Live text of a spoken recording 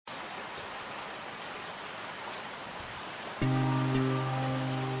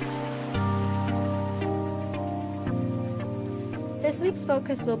This week's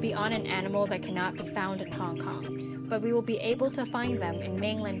focus will be on an animal that cannot be found in Hong Kong, but we will be able to find them in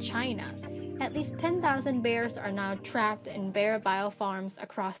mainland China. At least 10,000 bears are now trapped in bear bile farms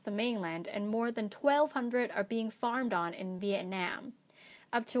across the mainland, and more than 1,200 are being farmed on in Vietnam.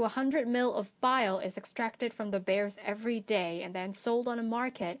 Up to 100 mil of bile is extracted from the bears every day and then sold on a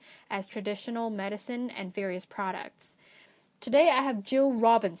market as traditional medicine and various products. Today I have Jill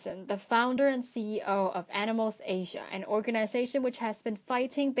Robinson, the founder and CEO of Animals Asia, an organization which has been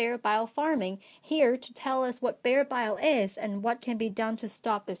fighting bear bile farming, here to tell us what bear bile is and what can be done to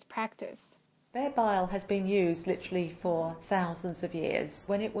stop this practice. Bear bile has been used literally for thousands of years.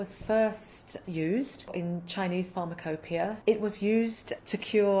 When it was first used in Chinese pharmacopoeia, it was used to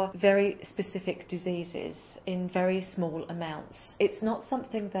cure very specific diseases in very small amounts. It's not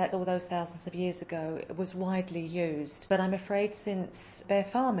something that all those thousands of years ago was widely used, but I'm afraid since bear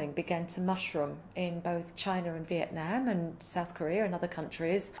farming began to mushroom in both China and Vietnam and South Korea and other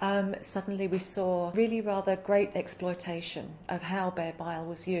countries, suddenly we saw really rather great exploitation of how bear bile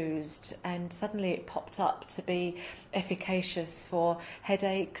was used, and suddenly it popped up to be efficacious for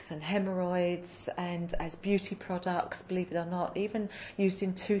headaches and hemorrhoids and as beauty products, believe it or not, even used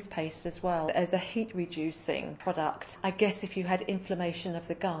in toothpaste as well as a heat reducing product. I guess if you had inflammation of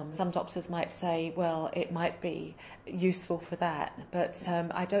the gums, some doctors might say, well, it might be useful for that, but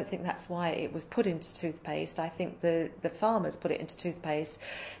I don't think that's why it was put into toothpaste. I think the farmers put it into toothpaste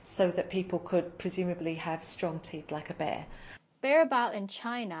so that people could presumably have strong teeth like a bear. Bear bile in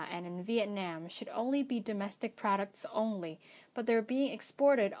China and in Vietnam should only be domestic products only, but they're being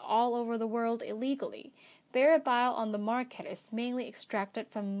exported all over the world illegally. Bear bile on the market is mainly extracted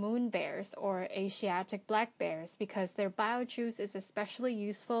from moon bears or Asiatic black bears because their bile juice is especially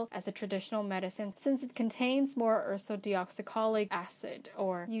useful as a traditional medicine since it contains more ursodeoxycholic acid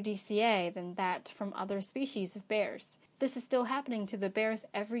or UDCA than that from other species of bears. This is still happening to the bears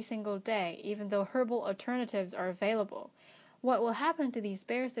every single day, even though herbal alternatives are available. What will happen to these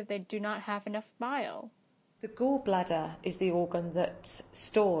bears if they do not have enough bile? The gallbladder is the organ that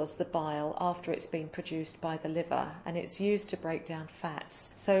stores the bile after it's been produced by the liver, and it's used to break down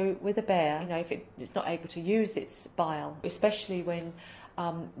fats. So with a bear, if it's not able to use its bile, especially when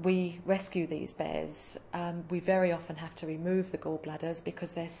we rescue these bears, we very often have to remove the gallbladders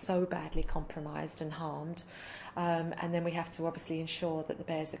because they're so badly compromised and harmed. And then we have to obviously ensure that the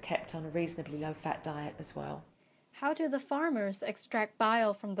bears are kept on a reasonably low-fat diet as well. How do the farmers extract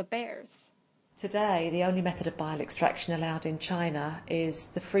bile from the bears? Today, the only method of bile extraction allowed in China is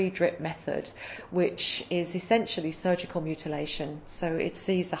the free drip method, which is essentially surgical mutilation. So it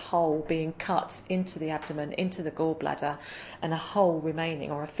sees a hole being cut into the abdomen, into the gallbladder, and a hole remaining,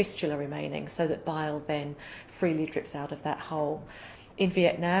 or a fistula remaining, so that bile then freely drips out of that hole. In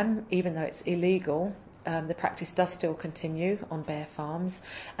Vietnam, even though it's illegal, the practice does still continue on bear farms,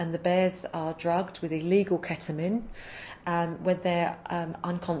 and the bears are drugged with illegal ketamine. When they're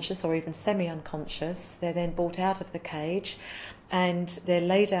unconscious or even semi-unconscious, they're then brought out of the cage and they're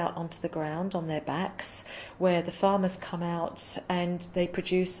laid out onto the ground on their backs, where the farmers come out and they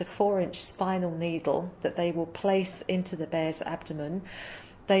produce a 4-inch spinal needle that they will place into the bear's abdomen.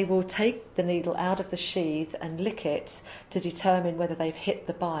 They will take the needle out of the sheath and lick it to determine whether they've hit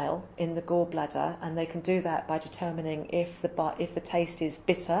the bile in the gallbladder, and they can do that by determining if the taste is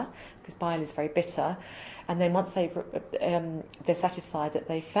bitter, because bile is very bitter. And then once they're satisfied that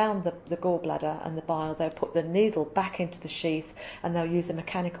they've found the gallbladder and the bile, they'll put the needle back into the sheath and they'll use a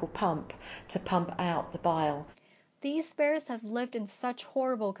mechanical pump to pump out the bile. These bears have lived in such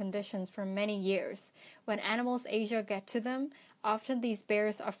horrible conditions for many years. When Animals Asia get to them, often these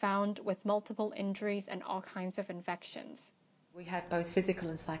bears are found with multiple injuries and all kinds of infections. We have both physical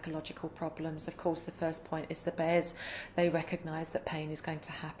and psychological problems. Of course, the first point is the bears. They recognise that pain is going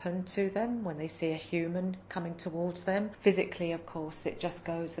to happen to them when they see a human coming towards them. Physically, of course, it just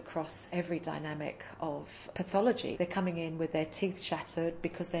goes across every dynamic of pathology. They're coming in with their teeth shattered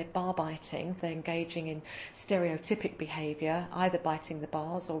because they're bar biting. They're engaging in stereotypic behaviour, either biting the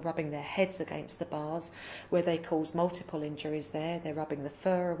bars or rubbing their heads against the bars, where they cause multiple injuries there. They're rubbing the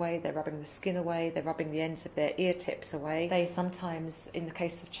fur away, they're rubbing the skin away, they're rubbing the ends of their ear tips away. They sometimes, in the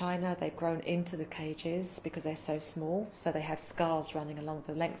case of China, they've grown into the cages because they're so small, so they have scars running along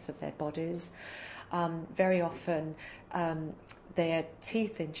the lengths of their bodies. Very often their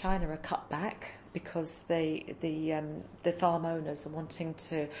teeth in China are cut back because the farm owners are wanting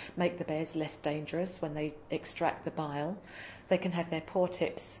to make the bears less dangerous when they extract the bile. They can have their paw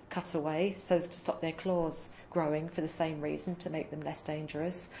tips cut away so as to stop their claws growing for the same reason, to make them less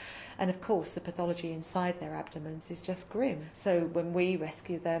dangerous. And of course, the pathology inside their abdomens is just grim. So when we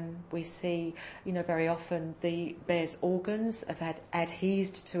rescue them, we see, very often the bear's organs have had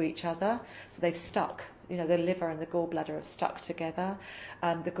adhesed to each other, so they've stuck. The liver and the gallbladder have stuck together.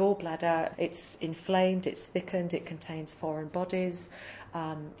 The gallbladder, it's inflamed, it's thickened, it contains foreign bodies,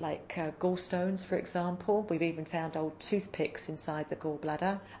 like gallstones, for example. We've even found old toothpicks inside the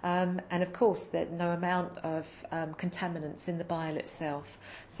gallbladder. And of course, there's no amount of contaminants in the bile itself,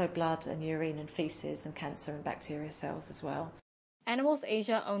 so blood and urine and feces and cancer and bacteria cells as well. Animals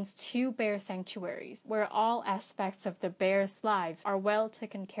Asia owns 2 bear sanctuaries where all aspects of the bears' lives are well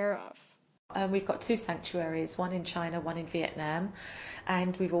taken care of. We've got 2 sanctuaries, one in China, one in Vietnam,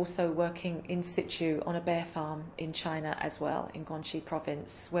 and we're also working in situ on a bear farm in China as well, in Guangxi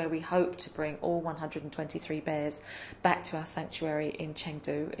province, where we hope to bring all 123 bears back to our sanctuary in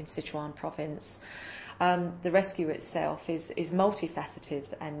Chengdu in Sichuan province. The rescue itself is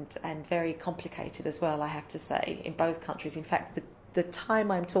multifaceted and very complicated as well, I have to say, in both countries. In fact, the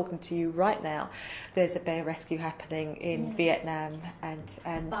time I'm talking to you right now, there's a bear rescue happening in Vietnam and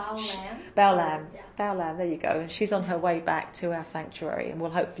Bao Lam. Bao Lam, there you go. And she's on her way back to our sanctuary and will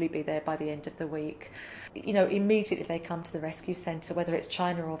hopefully be there by the end of the week. Immediately they come to the rescue centre, whether it's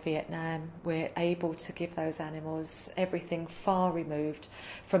China or Vietnam, we're able to give those animals everything far removed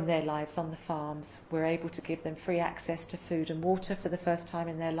from their lives on the farms. We're able to give them free access to food and water for the first time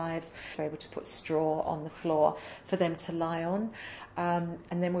in their lives. We're able to put straw on the floor for them to lie on.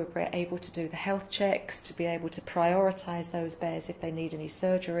 And then we're able to do the health checks, to be able to prioritise those bears if they need any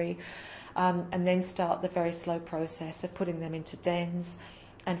surgery, and then start the very slow process of putting them into dens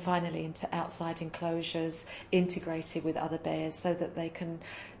and finally into outside enclosures integrated with other bears so that they can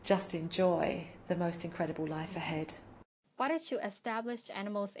just enjoy the most incredible life ahead. Why did you establish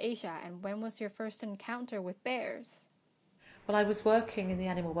Animals Asia, and when was your first encounter with bears? Well, I was working in the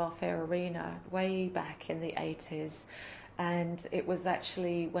animal welfare arena way back in the 80s, and it was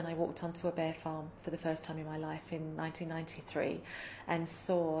actually when I walked onto a bear farm for the first time in my life in 1993 and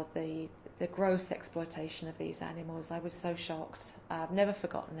saw the gross exploitation of these animals. I was so shocked. I've never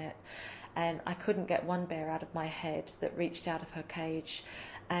forgotten it, and I couldn't get one bear out of my head that reached out of her cage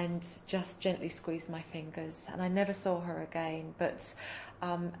and just gently squeezed my fingers, and I never saw her again. But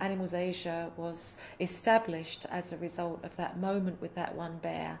Animals Asia was established as a result of that moment with that one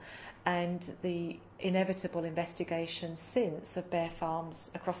bear and the inevitable investigation since of bear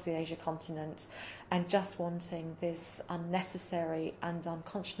farms across the Asia continent, and just wanting this unnecessary and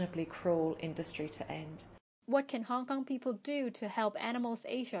unconscionably cruel industry to end. What can Hong Kong people do to help Animals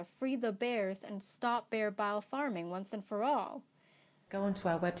Asia free the bears and stop bear bile farming once and for all? Go onto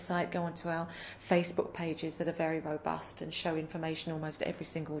our website, go onto our Facebook pages that are very robust and show information almost every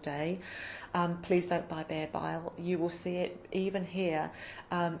single day. Please don't buy bear bile. You will see it even here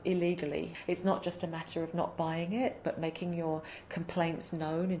illegally. It's not just a matter of not buying it, but making your complaints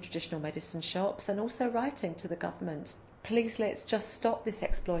known in traditional medicine shops and also writing to the government. Please, let's just stop this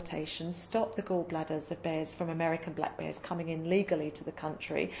exploitation, stop the gallbladders of bears from American black bears coming in legally to the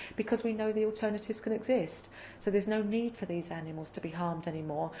country, because we know the alternatives can exist. So there's no need for these animals to be harmed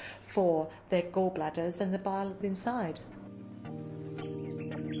anymore for their gallbladders and the bile inside.